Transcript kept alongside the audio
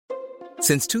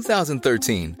Since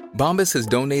 2013, Bombas has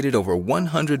donated over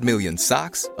 100 million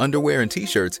socks, underwear, and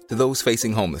T-shirts to those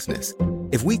facing homelessness.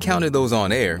 If we counted those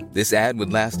on air, this ad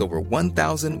would last over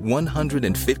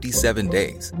 1,157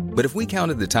 days. But if we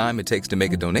counted the time it takes to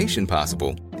make a donation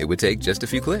possible, it would take just a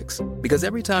few clicks. Because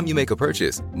every time you make a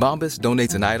purchase, Bombas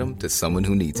donates an item to someone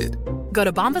who needs it. Go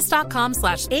to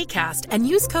bombas.com/ACAST and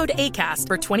use code ACAST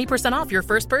for 20% off your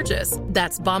first purchase.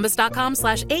 That's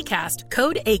bombas.com/ACAST,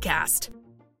 code ACAST.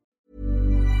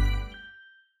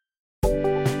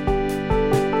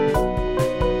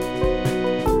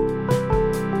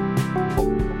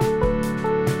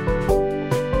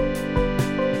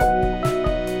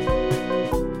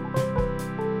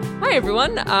 Hi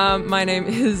everyone, my name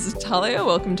is Talia.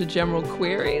 Welcome to General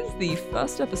Queries, the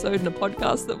first episode in a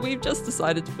podcast that we've just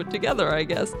decided to put together, I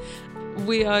guess.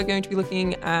 We are going to be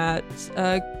looking at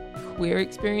queer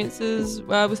experiences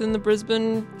within the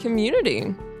Brisbane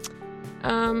community.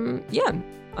 I'm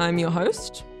your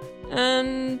host,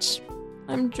 and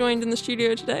I'm joined in the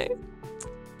studio today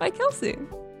by Kelsey.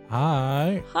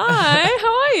 Hi. Hi,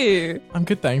 how are you? I'm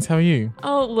good, thanks. How are you?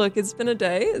 Oh, look, it's been a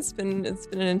day. It's been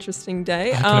an interesting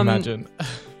day. I can imagine.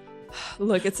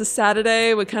 Look, it's a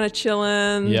Saturday. We're kind of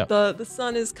chilling. Yep. The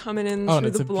sun is coming in Oh, through and the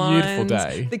it's a blinds. beautiful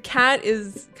day. The cat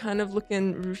is kind of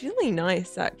looking really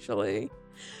nice, actually.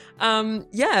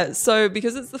 So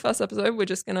because it's the first episode, we're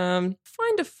just going to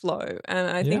find a flow. And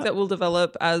I think that will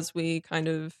develop as we kind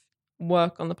of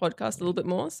work on the podcast a little bit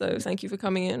more. So thank you for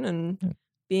coming in and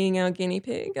being our guinea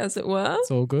pig, as it were. It's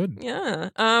all good. Yeah.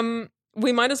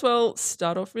 We might as well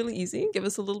start off really easy. Give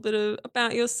us a little bit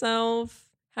about yourself,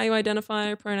 how you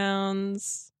identify,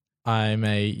 pronouns. I'm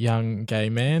a young gay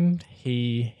man.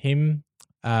 He, him.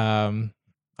 I'm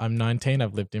 19.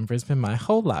 I've lived in Brisbane my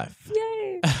whole life.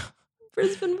 Yay.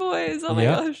 Brisbane boys. Oh my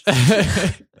gosh.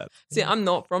 See, I'm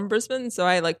not from Brisbane, so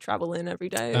I travel in every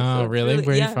day. Oh, really?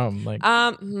 Where are you from?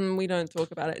 We don't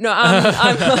talk about it. No,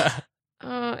 I'm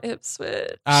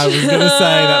Ipswich. I was going to say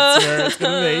that's where it's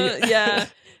going to be. Yeah.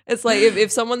 It's like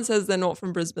if someone says they're not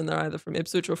from Brisbane, they're either from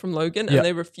Ipswich or from Logan, and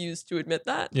they refuse to admit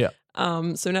that. Yeah.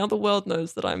 So now the world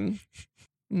knows that I'm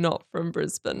not from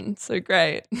Brisbane. So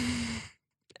great.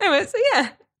 Anyway, so yeah.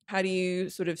 How do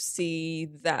you sort of see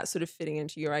that sort of fitting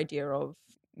into your idea of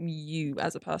you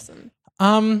as a person?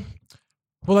 Well,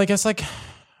 I guess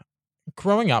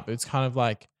growing up, it's kind of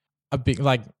like a big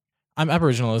I'm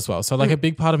Aboriginal as well. So a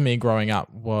big part of me growing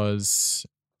up was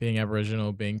being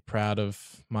Aboriginal, being proud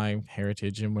of my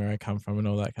heritage and where I come from and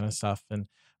all that kind of stuff. And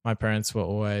my parents were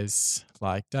always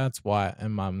like, Dad's white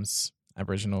and Mum's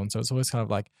Aboriginal. And so it's always kind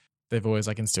of they've always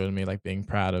instilled in me being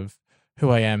proud of who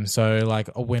I am. So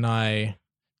when I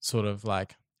sort of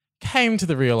came to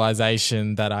the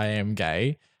realization that I am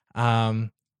gay,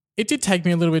 it did take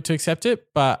me a little bit to accept it.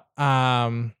 But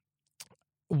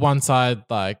once I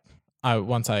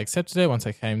accepted it, once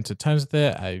I came to terms with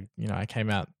it, I came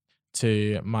out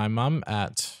to my mum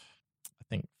at, I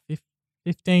think,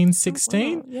 15,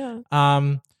 16. Oh, wow.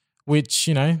 Yeah. Which,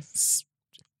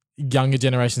 younger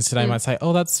generations today might say,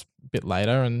 oh, that's a bit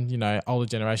later. And, older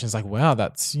generations wow,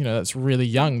 that's really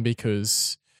young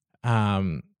because,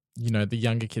 the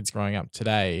younger kids growing up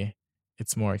today,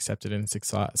 it's more accepted in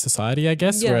society, I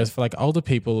guess. Yeah. Whereas for older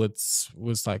people, was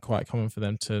quite common for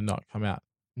them to not come out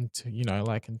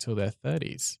until their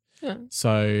 30s. Yeah.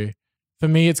 So for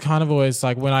me, it's kind of always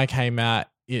when I came out,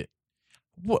 it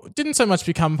didn't so much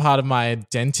become part of my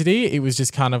identity. It was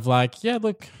just kind of I'm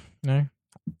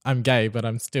gay, but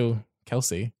I'm still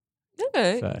Kelsey.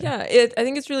 Okay. So. Yeah. I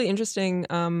think it's really interesting,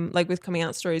 with coming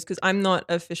out stories, because I'm not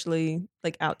officially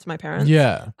out to my parents.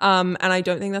 Yeah. And I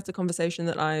don't think that's a conversation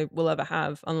that I will ever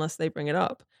have unless they bring it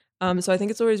up. So I think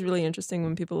it's always really interesting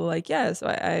when people are so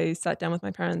I sat down with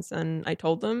my parents and I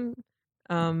told them.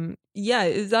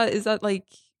 Is that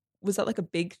was that a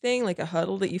big thing, a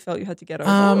hurdle that you felt you had to get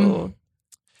over? Or?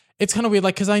 It's kind of weird,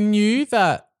 because I knew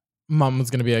that Mum was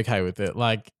going to be okay with it.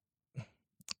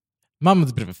 Mum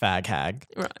was a bit of a fag hag.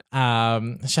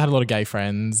 Right. She had a lot of gay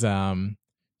friends. So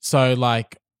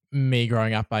me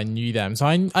growing up, I knew them. So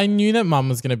I knew that Mum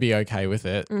was going to be okay with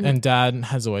it. Mm-hmm. And Dad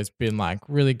has always been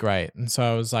really great. And so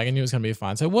I was I knew it was going to be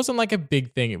fine. So it wasn't a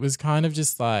big thing. It was kind of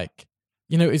just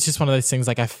it's just one of those things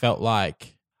I felt I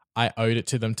owed it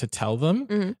to them to tell them.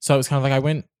 Mm-hmm. So it was kind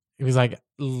of it was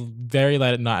very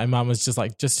late at night and Mum was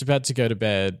just about to go to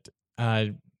bed.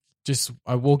 And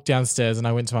I walked downstairs and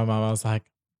I went to my mum. I was like,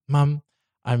 Mum,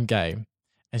 I'm gay.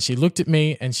 And she looked at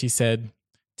me and she said,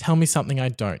 tell me something I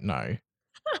don't know.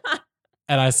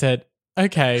 And I said,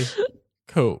 okay,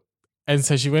 cool. And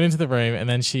so she went into the room and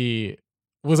then she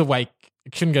was awake,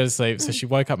 couldn't go to sleep. So she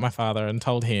woke up my father and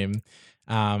told him.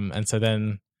 And so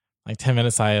then like 10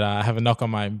 minutes later, I have a knock on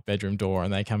my bedroom door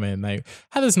and they come in. They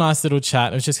had this nice little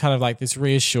chat. It was just kind of like this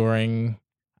reassuring,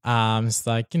 it's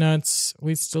like,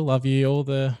 we still love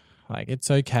you.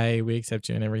 It's okay. We accept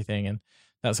you and everything. And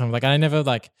that's kind of like, I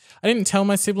didn't tell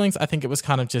my siblings. I think it was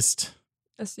kind of just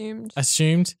assumed. It was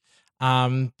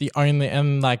the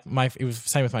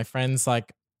same with my friends.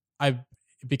 Like I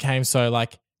became so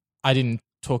like, I didn't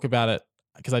talk about it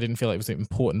because I didn't feel it was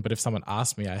important. But if someone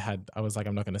asked me, I was like,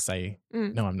 I'm not going to say,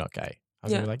 no, I'm not gay. I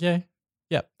was going to be like,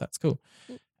 yeah, that's cool.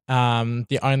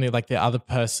 The other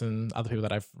people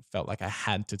that I felt like I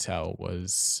had to tell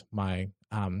was my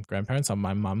grandparents on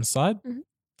my mum's side. Mm-hmm.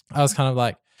 I was kind of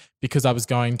like, because I was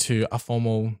going to a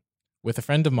formal with a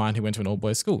friend of mine who went to an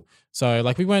all-boys school. So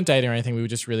like we weren't dating or anything. We were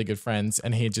just really good friends,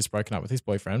 and he had just broken up with his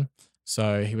boyfriend.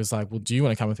 So he was like, well, do you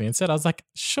want to come with me instead? I was like,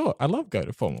 sure, I love going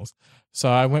to formals.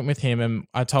 So I went with him, and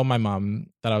I told my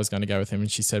mum that I was going to go with him, and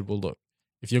she said, well, look,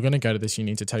 if you're going to go to this, you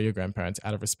need to tell your grandparents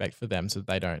out of respect for them so that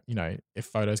they don't, if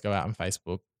photos go out on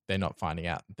Facebook, they're not finding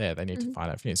out there. They need to find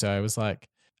out for you. So I was like,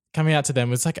 coming out to them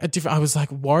was like I was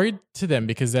like worried to them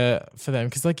because the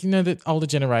older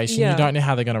generation, you don't know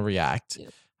how they're going to react.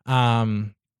 Yeah.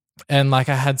 And like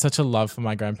I had such a love for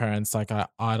my grandparents. Like I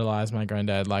idolized my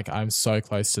granddad. Like I'm so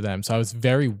close to them. So I was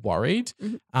very worried.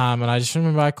 Mm-hmm. And I just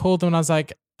remember I called them and I was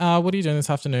like, what are you doing this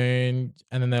afternoon?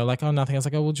 And then they were like, oh, nothing. I was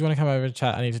like, oh, well, do you want to come over and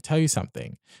chat? I need to tell you something.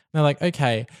 And they're like,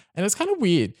 okay. And it's kind of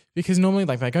weird because normally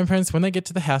like my grandparents, when they get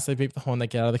to the house, they beep the horn, they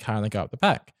get out of the car and they go up the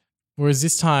back. Whereas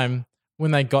this time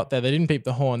when they got there, they didn't beep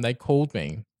the horn. They called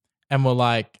me and were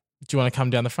like, do you want to come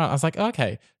down the front? I was like, oh,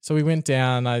 okay. So we went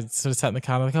down. I sort of sat in the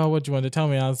car. And like, oh, what do you want to tell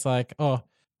me? I was like, it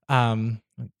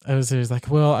was like,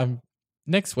 well,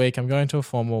 next week I'm going to a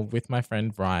formal with my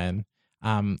friend Ryan.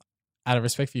 Out of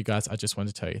respect for you guys, I just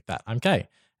wanted to tell you that I'm gay.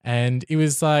 And it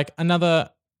was like another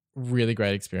really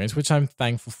great experience, which I'm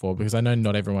thankful for because I know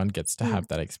not everyone gets to have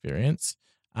that experience.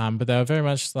 But they were very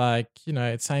much like,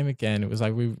 it's same again. It was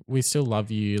like, we still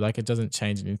love you. Like it doesn't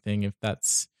change anything if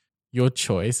that's your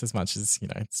choice, as much as,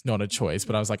 it's not a choice.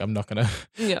 But I was like, I'm not going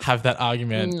to have that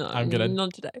argument. No, I'm going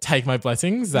not to today. take my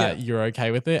blessings that you're okay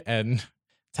with it and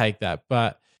take that.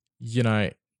 But,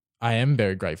 I am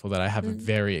very grateful that I have a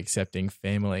very accepting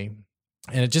family.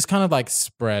 And it just kind of like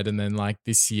spread. And then like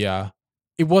this year,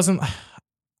 it wasn't,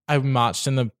 I marched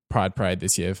in the Pride Parade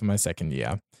this year for my second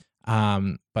year.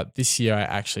 But this year I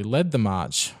actually led the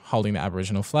march holding the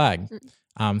Aboriginal flag.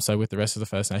 So with the rest of the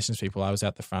First Nations people, I was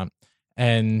out the front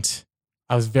and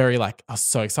I was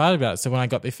so excited about it. So when I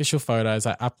got the official photos,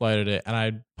 I uploaded it and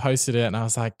I posted it and I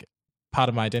was like, part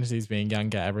of my identity is being young,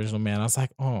 gay, Aboriginal man. I was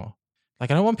like, oh,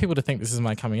 like I don't want people to think this is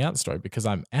my coming out story because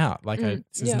I'm out. Like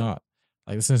this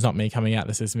is not me coming out.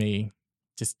 This is me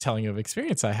just telling you of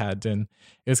experience I had. And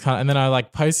it was and then I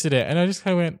like posted it and I just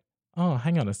kind of went, oh,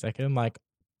 hang on a second. Like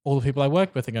all the people I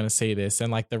work with are going to see this.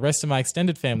 And like the rest of my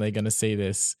extended family are going to see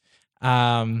this.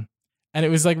 And it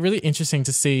was like really interesting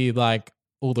to see like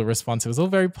all the response. It was all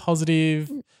very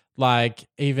positive. Like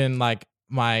even like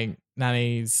my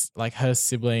nannies, like her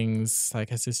siblings, like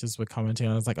her sisters were commenting.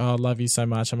 I was like, oh, I love you so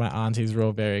much. And my aunties were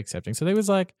all very accepting. So there was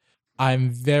like, I'm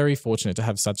very fortunate to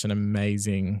have such an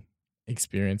amazing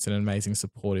experience and an amazing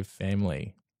supportive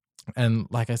family. And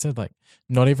like I said, like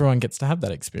not everyone gets to have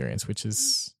that experience, which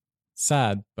is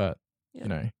sad, but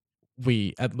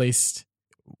we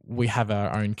have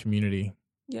our own community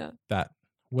that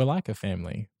we're like a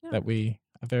family, that we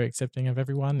are very accepting of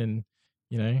everyone. And,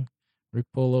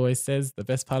 RuPaul always says the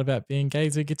best part about being gay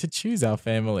is we get to choose our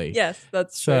family. Yes,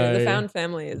 that's true. The found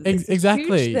family is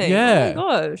exactly. A huge thing. Yeah. Oh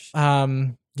my gosh.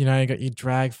 You got your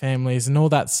drag families and all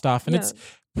that stuff. And it's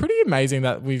pretty amazing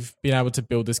that we've been able to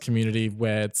build this community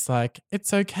where it's like,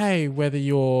 it's okay whether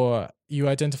you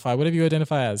identify, whatever you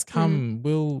identify as, come,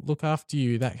 we'll look after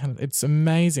you. That kind of, it's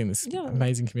amazing. This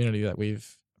amazing community that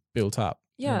we've built up.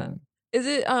 Yeah. Is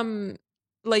it,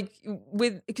 like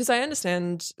because I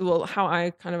understand, how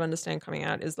I kind of understand coming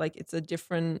out is like, it's a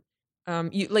different,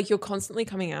 you're constantly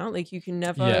coming out. Like you can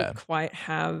never quite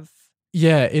have.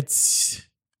 Yeah. It's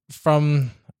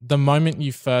from the moment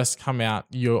you first come out,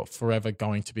 you're forever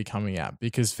going to be coming out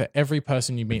because for every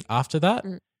person you meet after that,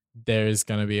 there is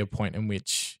going to be a point in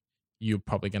which you're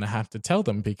probably going to have to tell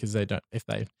them because they don't,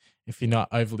 if you're not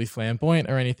overly flamboyant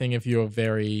or anything, if you're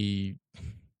very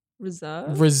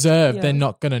reserved, they're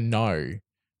not going to know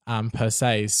per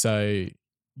se. So,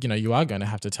 you are going to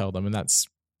have to tell them and that's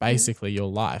basically your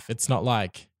life. It's not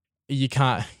like you're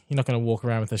not going to walk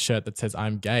around with a shirt that says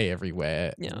I'm gay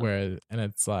everywhere. Yeah. And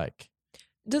it's like,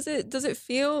 does it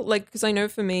feel like, because I know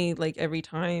for me, like every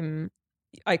time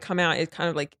I come out, it's kind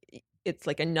of like, it's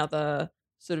like another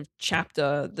sort of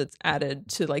chapter that's added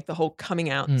to like the whole coming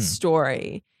out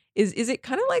story. Is it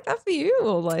kind of like that for you,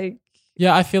 or like?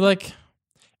 Yeah, I feel like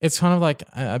it's kind of like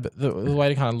the way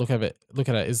to kind of look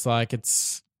at it is like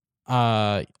it's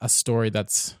a story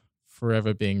that's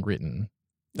forever being written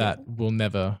that will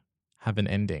never have an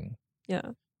ending.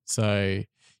 Yeah. So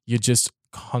you're just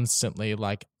constantly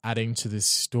like adding to this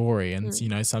story, and you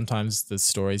know, sometimes the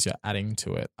stories you're adding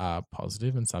to it are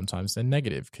positive and sometimes they're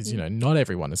negative because you know, not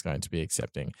everyone is going to be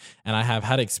accepting. And I have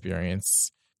had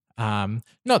experience,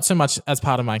 not so much as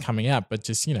part of my coming out, but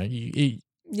just, you know,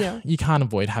 you can't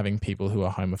avoid having people who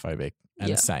are homophobic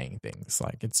and saying things.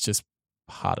 Like, it's just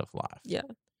part of life. Yeah.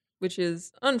 Which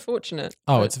is unfortunate.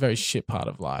 Oh, it's a very shit part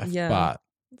of life. Yeah. But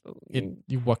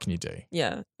what can you do?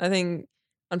 Yeah. I think,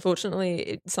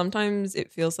 unfortunately, sometimes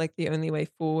it feels like the only way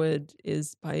forward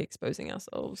is by exposing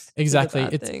ourselves. Exactly. To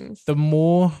the bad It's things. the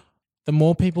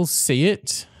more people see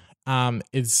it,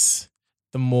 is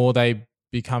the more they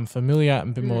become familiar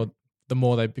and the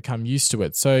more they become used to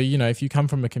it. So, you know, if you come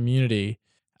from a community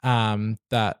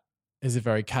that is a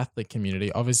very Catholic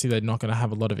community, obviously they're not going to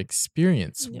have a lot of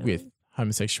experience with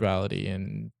homosexuality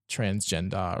and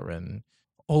transgender and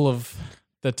all of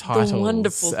the titles. The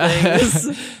wonderful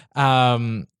things.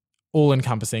 All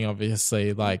encompassing,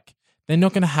 obviously. Like, they're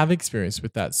not going to have experience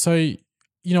with that. So, you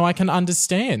know, I can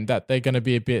understand that they're going to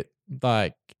be a bit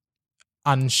like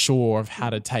unsure of how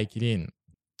to take it in,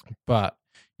 but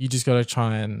you just got to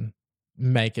try and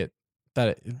make it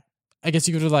that I guess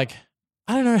you got to, like,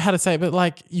 I don't know how to say it, but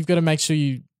like, you've got to make sure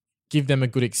you give them a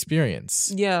good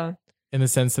experience. Yeah. In the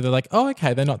sense that they're like, oh,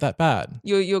 okay, they're not that bad.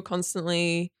 You're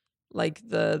constantly like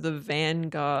the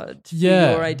vanguard for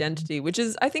your identity, which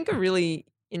is, I think, a really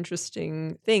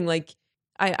interesting thing. Like,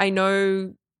 I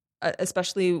know,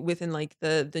 especially within like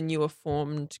the newer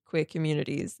formed queer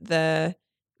communities, they're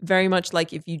very much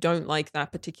like, if you don't like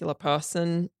that particular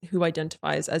person who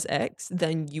identifies as X,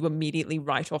 then you immediately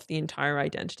write off the entire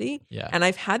identity. Yeah. And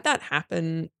I've had that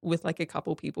happen with like a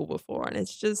couple people before, and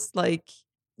it's just like,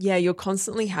 yeah, you're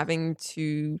constantly having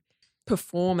to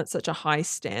perform at such a high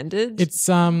standard. It's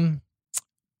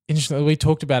interesting. We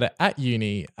talked about it at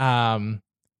uni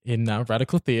in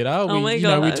Radical Theatre. Oh my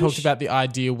gosh. We talked about the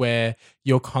idea where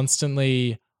you're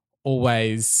constantly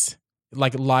always,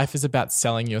 like, life is about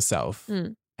selling yourself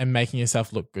and making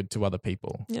yourself look good to other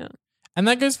people. Yeah. And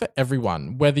that goes for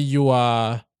everyone, whether you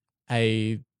are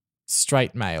a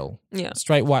straight male,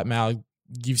 straight white male,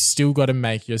 you've still got to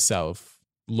make yourself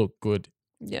look good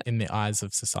in the eyes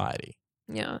of society.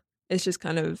 Yeah. It's just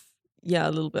kind of,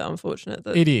 a little bit unfortunate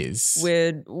that it is.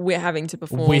 We're having to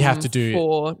perform. We have to do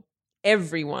for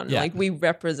everyone. Yeah. Like, we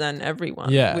represent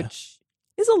everyone. Yeah. Which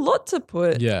is a lot to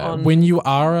put on. When you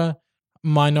are a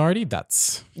minority,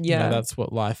 that's yeah, you know, that's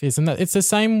what life is. And it's the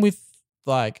same with,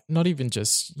 like, not even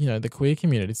just, you know, the queer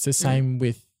community. It's the same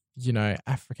with, you know,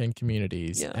 African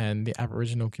communities and the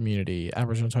Aboriginal community,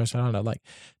 Aboriginal Torres Strait Islander. Like,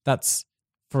 that's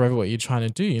forever what you're trying to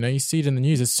do. You know, you see it in the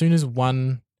news. As soon as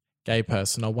one gay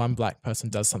person or one black person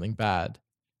does something bad,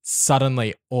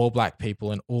 suddenly all black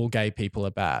people and all gay people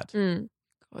are bad. God,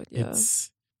 yeah.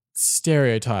 It's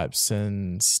stereotypes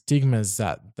and stigmas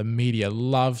that the media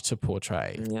love to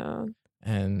portray. Yeah.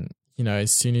 And, you know,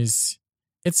 as soon as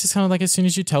it's just kind of like, as soon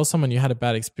as you tell someone you had a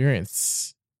bad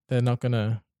experience, they're not going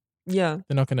to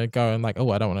go and like,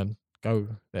 oh, I don't want to go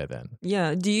there then.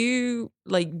 Yeah. Do you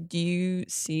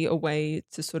see a way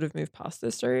to sort of move past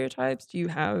those stereotypes? Do you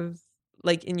have,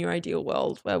 like, in your ideal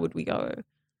world, where would we go?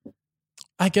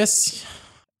 I guess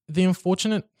the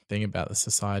unfortunate thing about the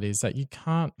society is that you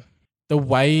can't, the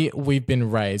way we've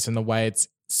been raised and the way it's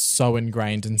so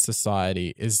ingrained in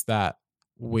society is that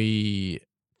we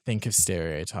think of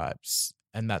stereotypes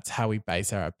and that's how we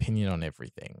base our opinion on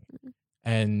everything.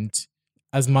 And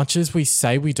as much as we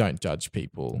say we don't judge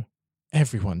people,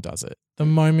 everyone does it. The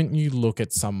moment you look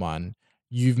at someone,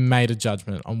 you've made a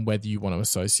judgment on whether you want to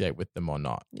associate with them or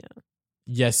not. Yeah.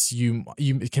 Yes, you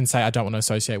can say, I don't want to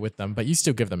associate with them, but you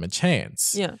still give them a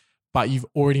chance. Yeah. But you've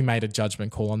already made a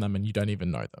judgment call on them and you don't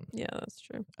even know them. Yeah, that's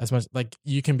true. As much, like,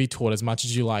 you can be taught as much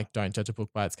as you like, don't judge a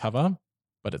book by its cover,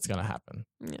 but it's going to happen.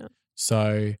 Yeah.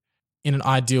 So in an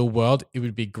ideal world, it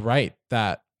would be great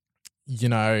that, you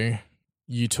know,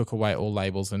 you took away all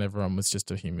labels and everyone was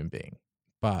just a human being.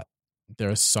 But there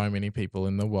are so many people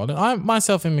in the world, and I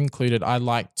myself am included. I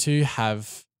like to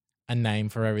have a name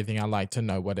for everything. I like to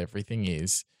know what everything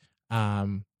is.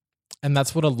 And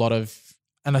that's what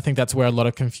and I think that's where a lot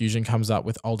of confusion comes up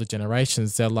with older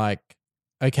generations. They're like,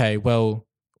 okay, well,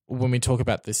 when we talk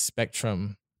about this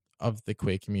spectrum of the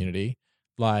queer community,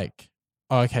 like,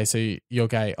 oh, okay, so you're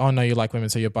gay. Oh, no, you like women,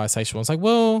 so you're bisexual. It's like,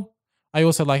 well, I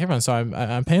also like everyone, so I'm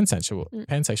pansexual.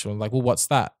 Pansexual. Like, well, what's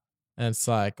that? And it's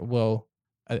like, well,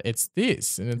 it's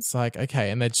this. And it's like,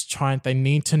 okay. And they're just they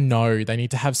need to know, they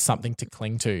need to have something to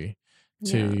cling to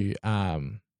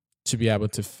be able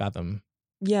to fathom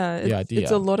the idea.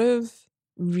 It's a lot of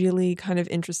really kind of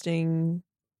interesting,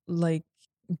 like,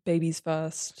 babies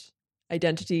first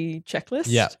identity checklist.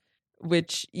 Yeah.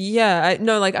 Which,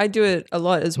 I do it a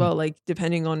lot as well. Like,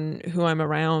 depending on who I'm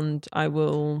around, I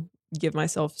will give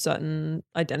myself certain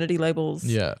identity labels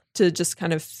to just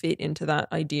kind of fit into that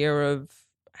idea of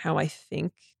how I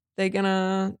think they're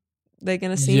gonna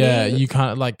see me. Yeah, you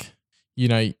kind of like, you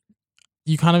know,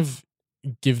 you kind of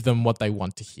give them what they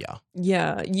want to hear.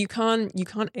 Yeah, you can't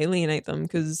alienate them,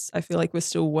 because I feel like we're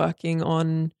still working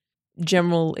on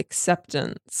general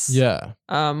acceptance. Yeah.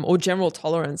 Or general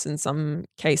tolerance in some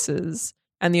cases.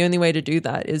 And the only way to do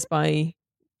that is by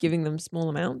giving them small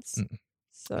amounts.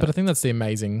 So, but I think that's the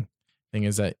amazing thing,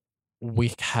 is that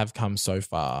we have come so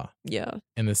far. Yeah.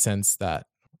 In the sense that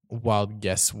while,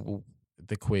 yes,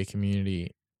 the queer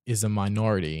community is a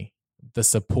minority, the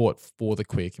support for the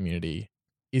queer community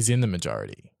is in the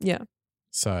majority. Yeah.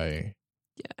 So.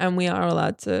 Yeah. And we are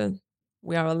allowed to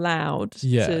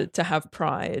have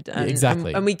pride. And,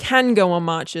 exactly. And we can go on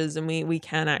marches, and we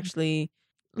can actually,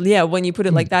 when you put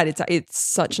it like that, it's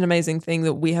such an amazing thing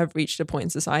that we have reached a point in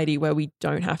society where we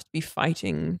don't have to be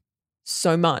fighting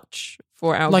so much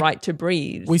for our right to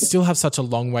breathe. We still have such a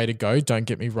long way to go, don't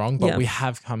get me wrong, but we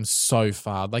have come so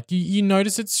far. Like, you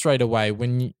notice it straight away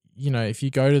when, if you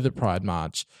go to the Pride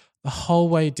March, the whole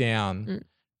way down,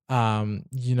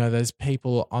 there's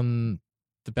people on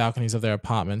the balconies of their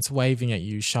apartments waving at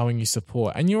you, showing you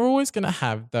support. And you're always going to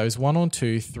have those 1 or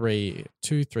 2, 3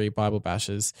 Bible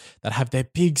bashers that have their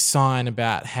big sign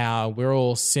about how we're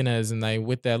all sinners, and they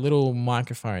with their little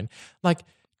microphone. Like,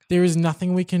 there is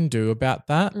nothing we can do about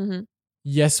that. Mm-hmm.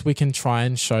 Yes, we can try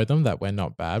and show them that we're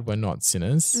not bad, we're not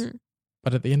sinners.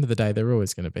 But at the end of the day, they're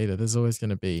always going to be there. There's always going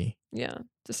to be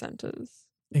dissenters.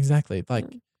 Exactly. Like,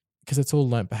 because it's all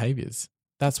learnt behaviors.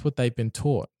 That's what they've been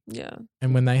taught. Yeah.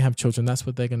 And when they have children, that's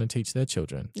what they're going to teach their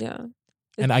children. Yeah.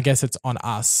 And I guess it's on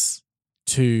us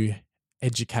to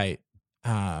educate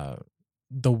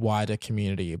the wider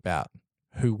community about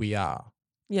who we are.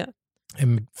 Yeah.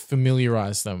 And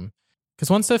familiarize them.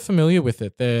 Because once they're familiar with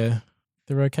it, they're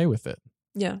okay with it.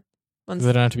 Yeah. They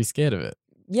don't have to be scared of it.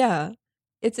 Yeah.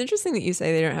 It's interesting that you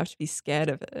say they don't have to be scared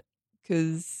of it,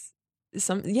 because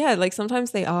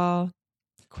sometimes they are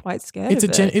quite scared of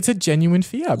it. It's a genuine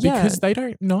fear because they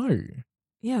don't know.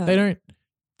 Yeah. They don't,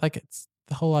 like, it's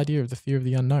the whole idea of the fear of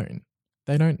the unknown.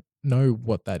 They don't know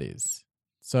what that is.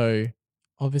 So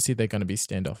obviously they're going to be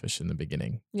standoffish in the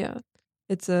beginning. Yeah.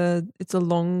 It's a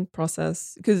long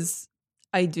process, because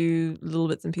I do little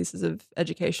bits and pieces of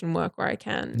education work where I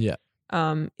can. Yeah.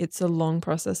 It's a long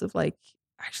process of, like,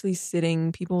 actually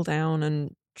sitting people down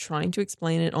and trying to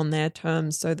explain it on their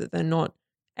terms, so that they're not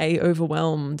A,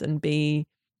 overwhelmed, and B,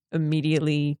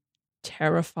 immediately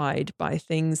terrified by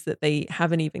things that they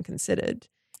haven't even considered.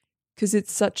 Because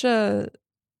it's such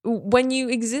when you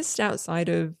exist outside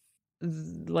of,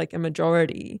 like, a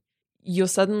majority, you're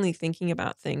suddenly thinking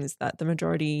about things that the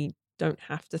majority don't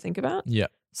have to think about. Yeah.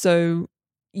 So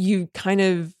you kind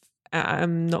of,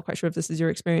 I'm not quite sure if this is your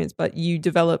experience, but you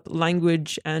develop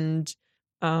language and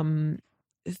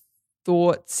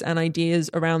thoughts and ideas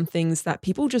around things that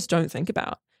people just don't think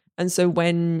about. And so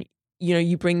when,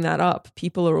 you bring that up,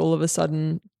 people are all of a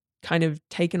sudden kind of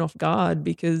taken off guard,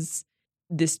 because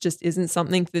this just isn't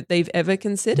something that they've ever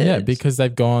considered. Yeah, because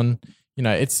they've gone,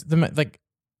 it's like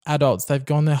adults, they've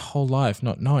gone their whole life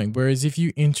not knowing. Whereas if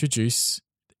you introduce,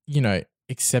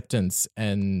 acceptance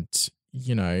and,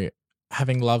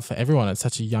 having love for everyone at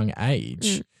such a young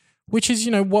age, which is,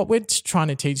 what we're trying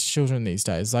to teach children these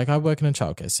days. Like, I work in a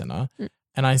childcare center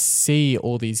and I see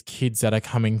all these kids that are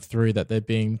coming through that they're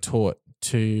being taught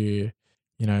to,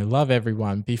 love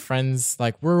everyone, be friends.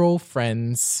 Like, we're all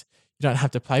friends. You don't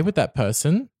have to play with that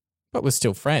person, but we're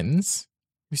still friends.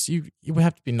 You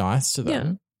have to be nice to them.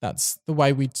 Yeah. That's the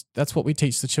way that's what we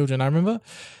teach the children. I remember,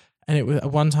 and it was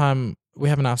one time we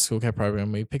have an after school care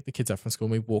program. We pick the kids up from school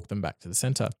and we walk them back to the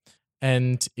center.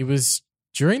 And it was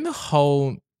during the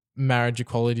whole marriage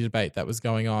equality debate that was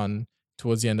going on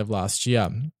towards the end of last year.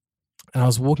 And I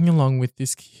was walking along with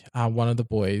this one of the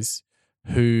boys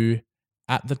who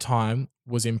at the time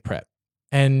was in prep.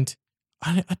 And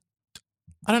I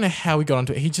don't know how we got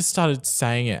onto it. He just started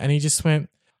saying it and he just went,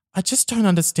 I just don't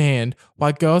understand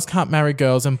why girls can't marry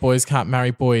girls and boys can't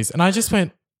marry boys. And I just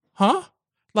went, huh?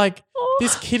 Like,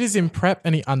 this kid is in prep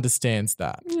and he understands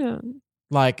that. Yeah.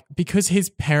 Like, because his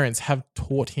parents have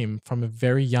taught him from a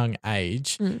very young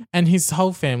age and his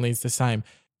whole family is the same.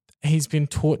 He's been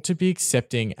taught to be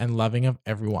accepting and loving of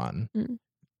everyone.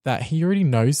 that he already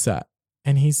knows that.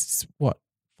 And he's,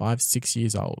 5, 6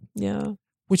 years old, Yeah.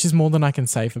 which is more than I can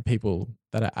say for people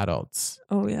that are adults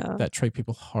Oh, yeah. that treat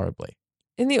people horribly.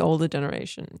 In the older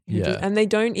generation. Yeah. And they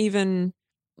don't even,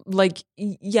 like,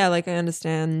 I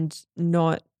understand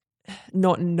not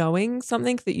knowing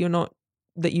something that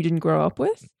you didn't grow up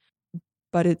with.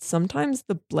 But it's sometimes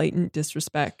the blatant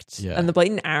disrespect and the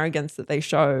blatant arrogance that they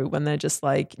show when they're just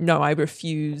like, no, I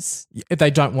refuse.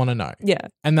 They don't want to know. Yeah.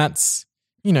 And that's,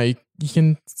 you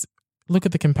can look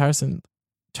at the comparison.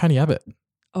 Tony Abbott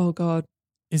Oh, God.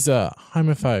 is a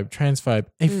homophobe, transphobe,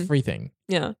 everything.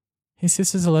 Yeah. His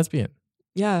sister's a lesbian.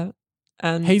 Yeah.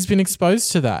 And He's been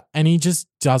exposed to that and he just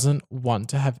doesn't want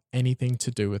to have anything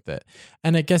to do with it.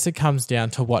 And I guess it comes down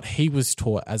to what he was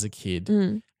taught as a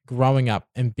kid. Growing up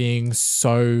and being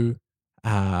so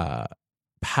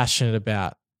passionate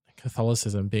about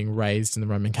Catholicism, being raised in the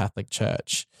Roman Catholic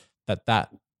Church, that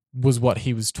was what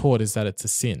he was taught, is that it's a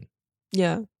sin.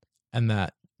 Yeah. And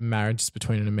that marriage is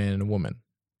between a man and a woman.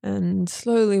 And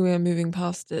slowly we're moving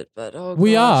past it, but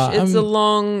We gosh, are. it's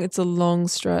a long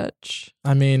stretch.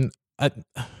 I mean, I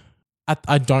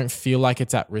don't feel like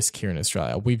it's at risk here in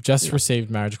Australia. We've just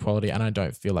received marriage equality and I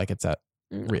don't feel like it's at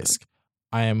risk.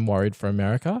 I am worried for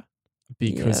America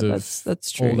because of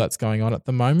that's true. all that's going on at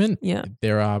the moment. Yeah.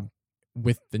 There are,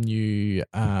 with the new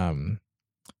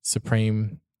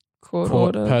Supreme Court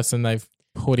Court order. person they've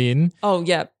put in. Oh,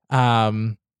 yeah.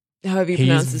 However you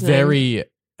pronounce his name.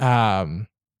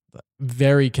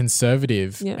 very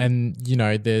conservative. Yeah. And,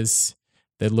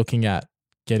 they're looking at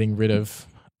getting rid of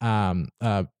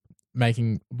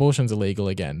making abortions illegal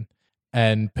again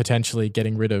and potentially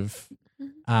getting rid of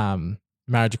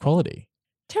marriage equality.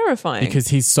 Terrifying. Because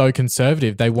he's so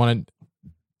conservative, they wanted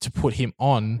to put him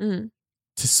on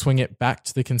to swing it back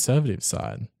to the conservative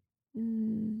side.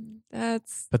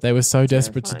 But they were so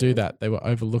desperate to do that. They were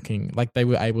they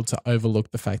were able to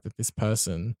overlook the fact that this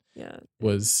person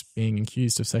was being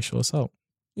accused of sexual assault.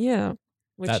 Yeah.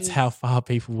 That's how far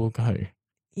people will go.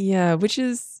 Yeah, which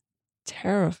is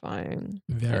terrifying.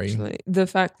 Very. Actually. The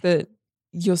fact that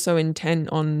you're so intent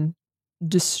on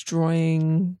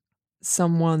destroying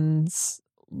someone's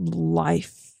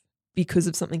life because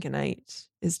of something innate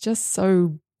is just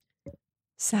so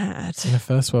sad. In a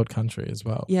first world country as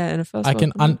well. Yeah, in a first I world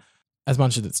can, country. as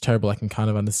much as it's terrible, I can kind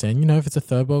of understand, if it's a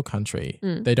third world country,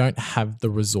 they don't have the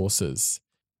resources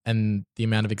and the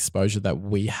amount of exposure that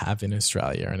we have in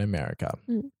Australia and America.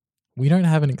 We don't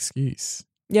have an excuse.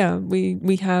 Yeah,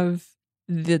 we have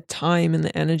the time and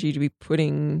the energy to be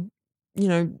putting,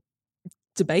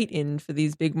 debate in for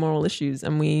these big moral issues,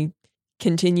 and we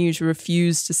continue to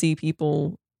refuse to see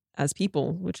people as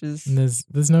people, which is... And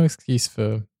there's no excuse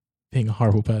for being a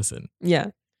horrible person. Yeah.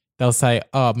 They'll say,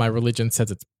 oh, my religion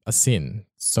says it's a sin,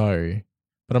 so...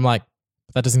 But I'm like,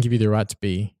 that doesn't give you the right to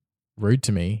be rude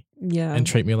to me and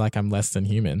treat me like I'm less than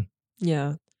human.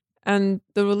 Yeah. And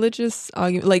the religious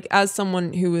argument, like as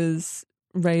someone who was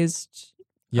raised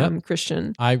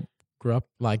Christian. I grew up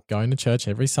going to church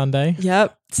every Sunday.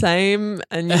 Yep, same.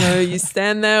 And you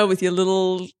stand there with your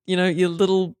little, your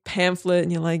little pamphlet,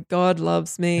 and you're like, God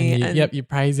loves me. And you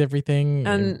praise everything.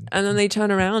 And then they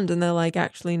turn around and they're like,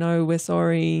 actually, no, we're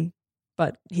sorry,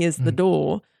 but here's the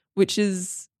door, which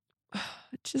is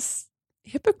just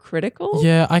hypocritical.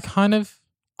 Yeah, I'm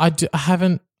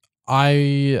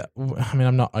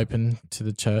not open to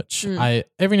the church.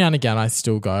 Every now and again I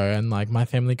still go, and my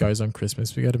family goes on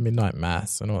Christmas. We go to midnight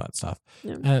mass and all that stuff.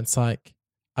 Yeah. And it's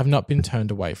I've not been turned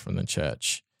away from the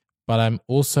church, but I'm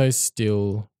also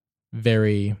still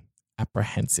very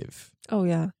apprehensive. Oh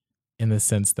yeah. In the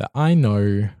sense that I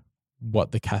know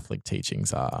what the Catholic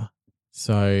teachings are.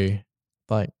 So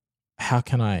how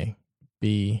can I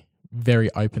be very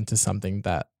open to something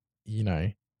that,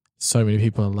 so many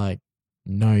people are like,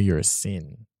 no, you're a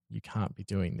sin. You can't be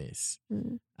doing this.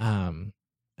 And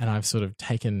I've sort of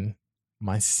taken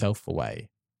myself away.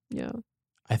 Yeah.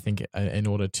 I think in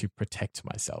order to protect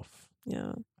myself.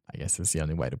 Yeah. I guess is the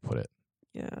only way to put it.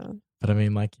 Yeah. But I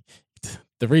mean,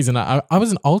 the reason I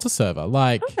was an altar server.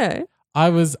 Okay. I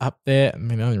was up there. I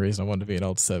mean, the only reason I wanted to be an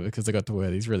altar server because I got to wear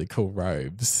these really cool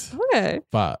robes. Okay.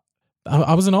 But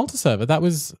I was an altar server. That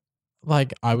was...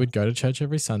 I would go to church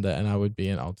every Sunday and I would be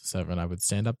an altar server and I would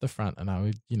stand up the front and I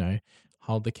would,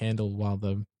 hold the candle while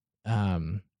the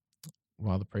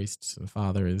priest and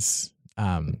father is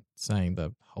saying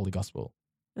the Holy Gospel.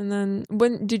 And then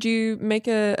When did you make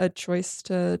a choice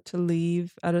to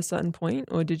leave at a certain point,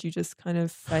 or did you just kind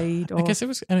of fade off? I guess it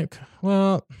was, it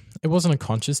wasn't a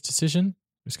conscious decision.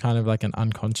 It was kind of like an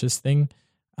unconscious thing.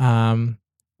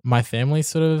 My family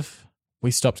we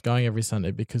stopped going every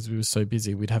Sunday because we were so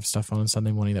busy. We'd have stuff on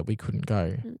Sunday morning that we couldn't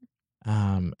go.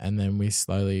 And then we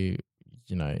slowly,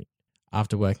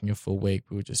 after working a full week,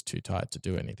 we were just too tired to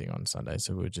do anything on Sunday.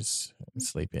 So we would just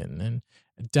sleep in. And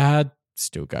Dad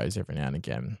still goes every now and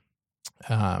again.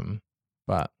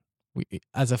 But we,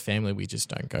 as a family, we just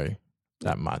don't go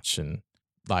that much. And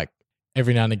like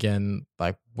every now and again,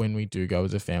 like when we do go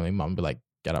as a family, Mum would be like,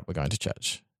 get up, we're going to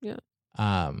church. Yeah.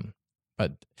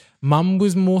 But Mum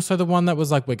was more so the one that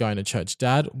was like, we're going to church.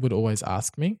 Dad would always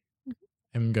ask me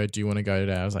and go, do you want to go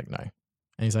today? I was like, no. And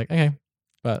he's like, okay,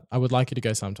 but I would like you to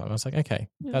go sometime. I was like, okay,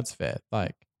 that's fair.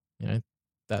 Like,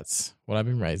 that's what I've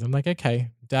been raised. I'm like, okay.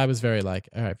 Dad was very like,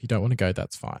 all right, if you don't want to go,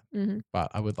 that's fine. Mm-hmm.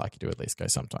 But I would like you to at least go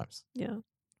sometimes. Yeah.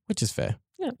 Which is fair.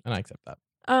 Yeah. And I accept that.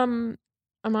 I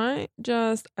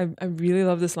really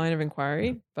love this line of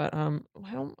inquiry, but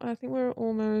well, I think we're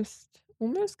almost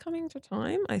coming to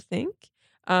time, I think.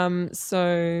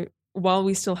 So while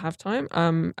we still have time,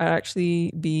 I'd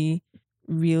actually be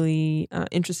really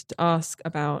interested to ask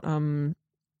about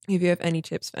if you have any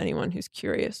tips for anyone who's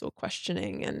curious or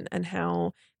questioning and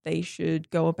how they should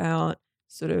go about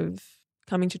sort of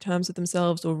coming to terms with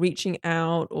themselves or reaching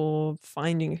out or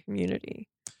finding a community.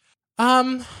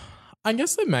 I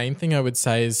guess the main thing I would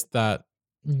say is that,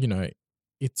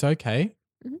 it's okay.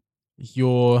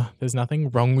 Mm-hmm. There's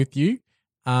nothing wrong with you.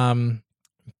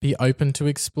 Be open to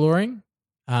exploring,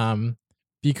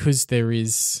 because there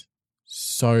is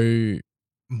so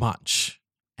much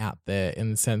out there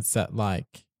in the sense that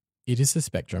like it is a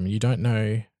spectrum. You don't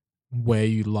know where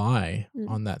you lie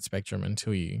on that spectrum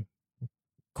until you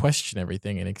question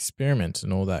everything and experiment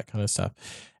and all that kind of stuff.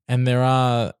 And there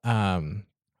are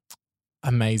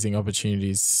amazing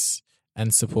opportunities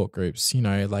and support groups.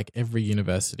 Like every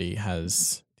university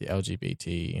has the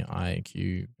LGBTIQA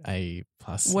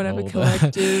plus, whatever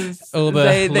collective all the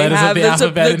they letters have of the that's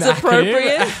alphabet that's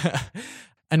appropriate.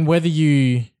 And whether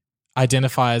you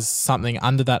identify as something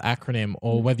under that acronym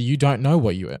or whether you don't know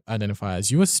what you identify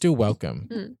as, you are still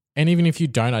welcome. And even if you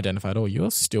don't identify at all,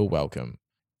 you're still welcome.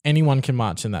 Anyone can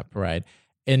march in that parade.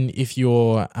 And if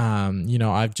you're,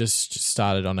 I've just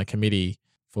started on a committee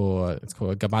it's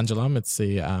called Gabanjalam. It's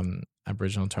the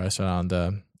Aboriginal and Torres Strait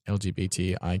Islander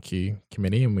LGBTIQ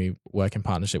committee, and we work in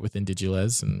partnership with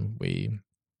Indigiles, and we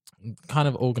kind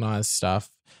of organize stuff,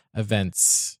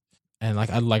 events, and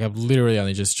I've literally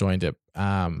only just joined it.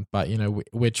 But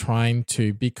we're trying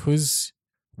to, because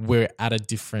we're at a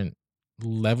different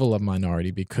level of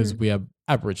minority, because we are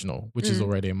Aboriginal, which is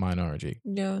already a minority.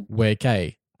 Yeah, we're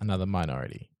gay, another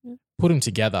minority. Put them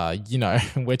together,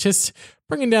 we're just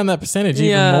bringing down that percentage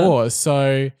even more.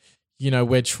 So,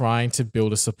 we're trying to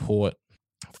build a support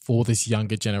for this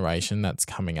younger generation that's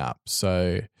coming up.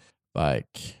 So, I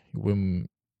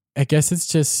guess it's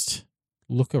just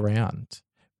look around,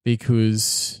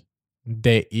 because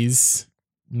there is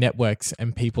networks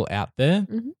and people out there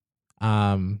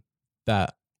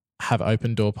that have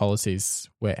open door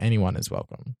policies where anyone is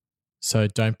welcome. So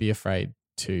don't be afraid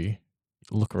to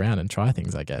look around and try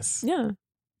things, I guess. Yeah.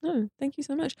 No, thank you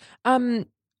so much.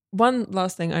 One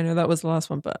last thing. I know that was the last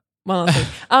one, but one last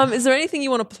thing. Is there anything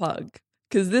you want to plug?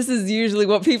 Because this is usually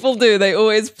what people do. They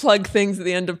always plug things at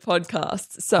the end of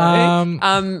podcasts. So,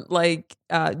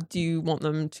 do you want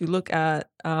them to look at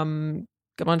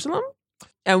Gabanjalam?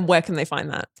 And where can they find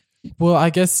that? Well, I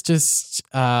guess just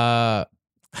I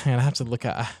have to look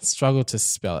at. I struggle to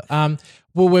spell it.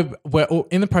 Well, we're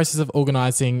in the process of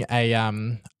organising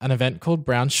an event called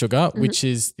Brown Sugar, which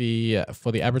is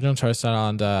for the Aboriginal and Torres Strait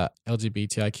Islander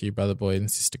LGBTIQ brother, boy, and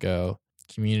sister girl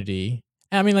community.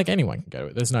 I mean, anyone can go to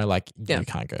it. There's no you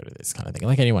can't go to this kind of thing.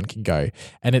 Anyone can go,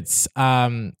 and it's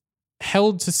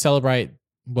held to celebrate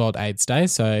World AIDS Day.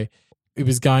 So it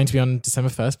was going to be on December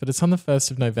 1st, but it's on the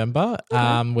 1st of November.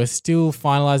 Okay. We're still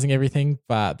finalising everything,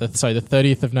 but the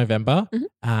 30th of November.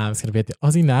 It's going to be at the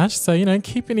Aussie Nash. So,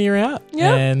 keep an ear out.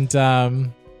 Yeah. And,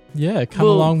 come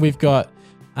along. We've got,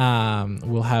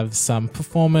 we'll have some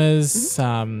performers,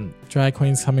 some drag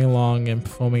queens coming along and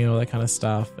performing and all that kind of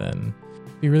stuff. And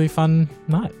it'll be a really fun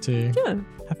night to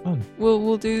have fun.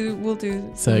 We'll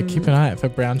do. So keep an eye out for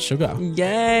Brown Sugar.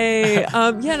 Yay!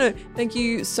 Thank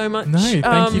you so much. No,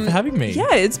 thank you for having me.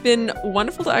 Yeah, it's been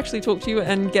wonderful to actually talk to you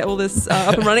and get all this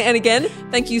up and running. And again,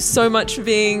 thank you so much for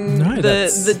being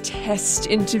the test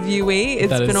interviewee.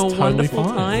 It's been a wonderful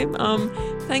time.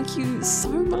 Thank you so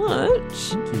much.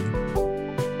 Thank you.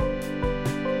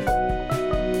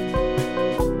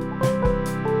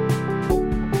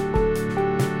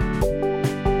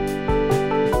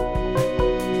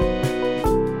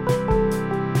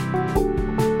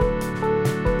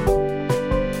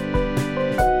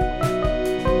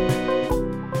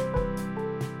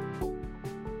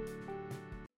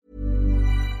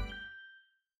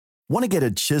 Want to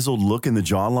get a chiseled look in the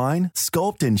jawline?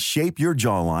 Sculpt and shape your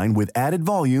jawline with added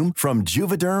volume from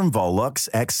Juvederm Volux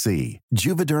XC.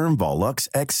 Juvederm Volux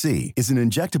XC is an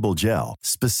injectable gel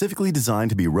specifically designed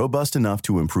to be robust enough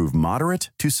to improve moderate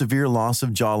to severe loss of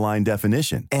jawline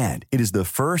definition. And it is the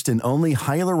first and only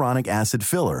hyaluronic acid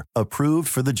filler approved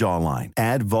for the jawline.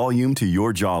 Add volume to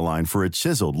your jawline for a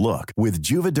chiseled look with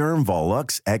Juvederm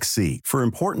Volux XC. For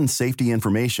important safety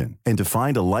information and to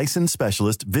find a licensed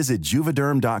specialist, visit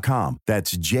Juvederm.com.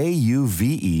 That's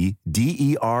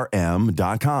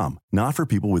Juvederm.com. Not for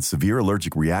people with severe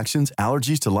allergic reactions,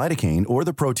 allergies to lidocaine, or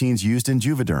the proteins used in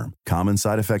Juvederm. Common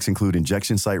side effects include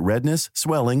injection site redness,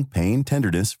 swelling, pain,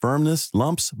 tenderness, firmness,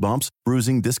 lumps, bumps,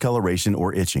 bruising, discoloration,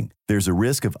 or itching. There's a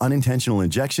risk of unintentional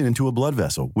injection into a blood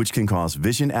vessel, which can cause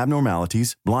vision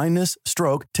abnormalities, blindness,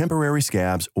 stroke, temporary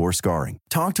scabs, or scarring.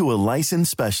 Talk to a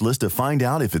licensed specialist to find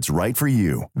out if it's right for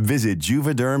you. Visit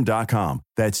Juvederm.com.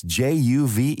 That's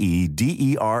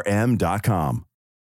Juvederm.com.